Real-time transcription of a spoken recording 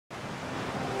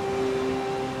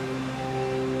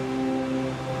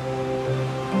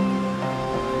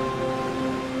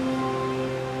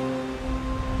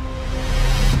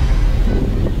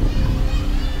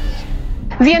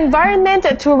The Environment,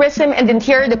 Tourism and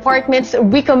Interior Departments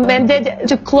recommended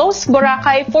to close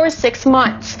Boracay for 6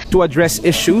 months. To address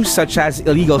issues such as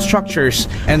illegal structures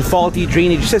and faulty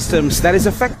drainage systems that is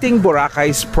affecting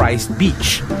Boracay's prized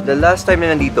beach. The last time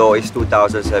na nandito is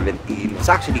 2017. It's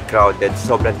actually crowded.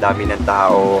 Sobrang dami ng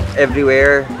tao.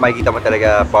 Everywhere, makikita mo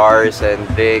talaga bars and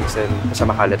drinks and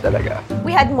makalat talaga. We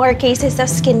had more cases of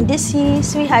skin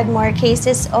disease. We had more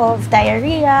cases of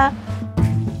diarrhea.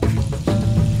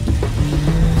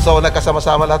 So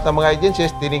nagkasama-sama lahat ng mga agencies,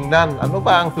 tiningnan ano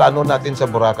ba ang plano natin sa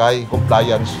Boracay,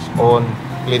 compliance on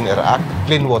Clean Air Act,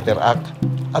 Clean Water Act,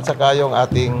 at saka yung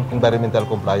ating environmental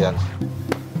compliance.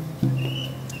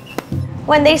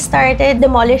 When they started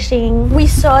demolishing, we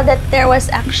saw that there was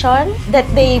action, that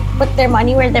they put their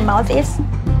money where their mouth is.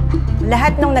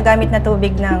 Lahat ng nagamit na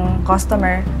tubig ng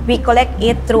customer, we collect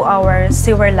it through our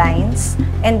sewer lines,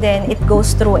 and then it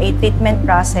goes through a treatment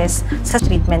process sa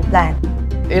treatment plant.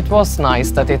 It was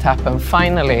nice that it happened.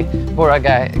 Finally,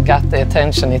 Boracay got the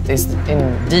attention it is in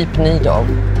deep need of.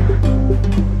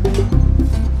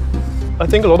 I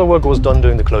think a lot of work was done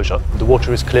during the closure. The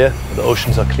water is clear, the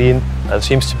oceans are clean, there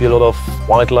seems to be a lot of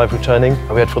wildlife returning.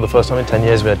 We had for the first time in 10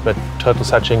 years, we had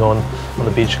turtles hatching on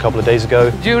the beach a couple of days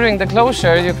ago. During the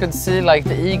closure, you could see like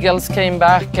the eagles came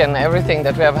back and everything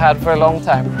that we have had for a long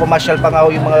time. Pumasyal pa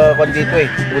nga yung mga kondito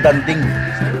udanding,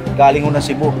 galing na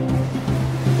Cebu.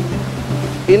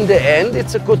 In the end,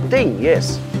 it's a good thing,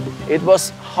 yes. It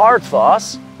was hard for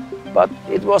us, but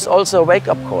it was also a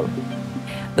wake-up call.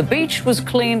 The beach was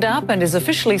cleaned up and is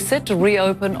officially set to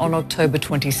reopen on October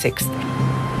 26th.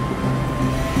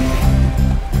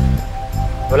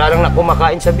 Wala lang na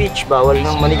kumakain sa beach, bawal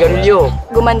ng manigarilyo.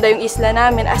 Gumanda yung isla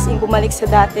namin as in bumalik sa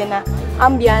dati na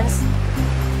ambience.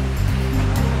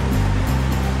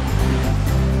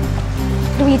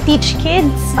 We teach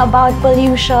kids about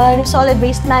pollution, solid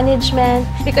waste management,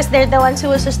 because they're the ones who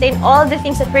will sustain all the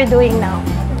things that we're doing now.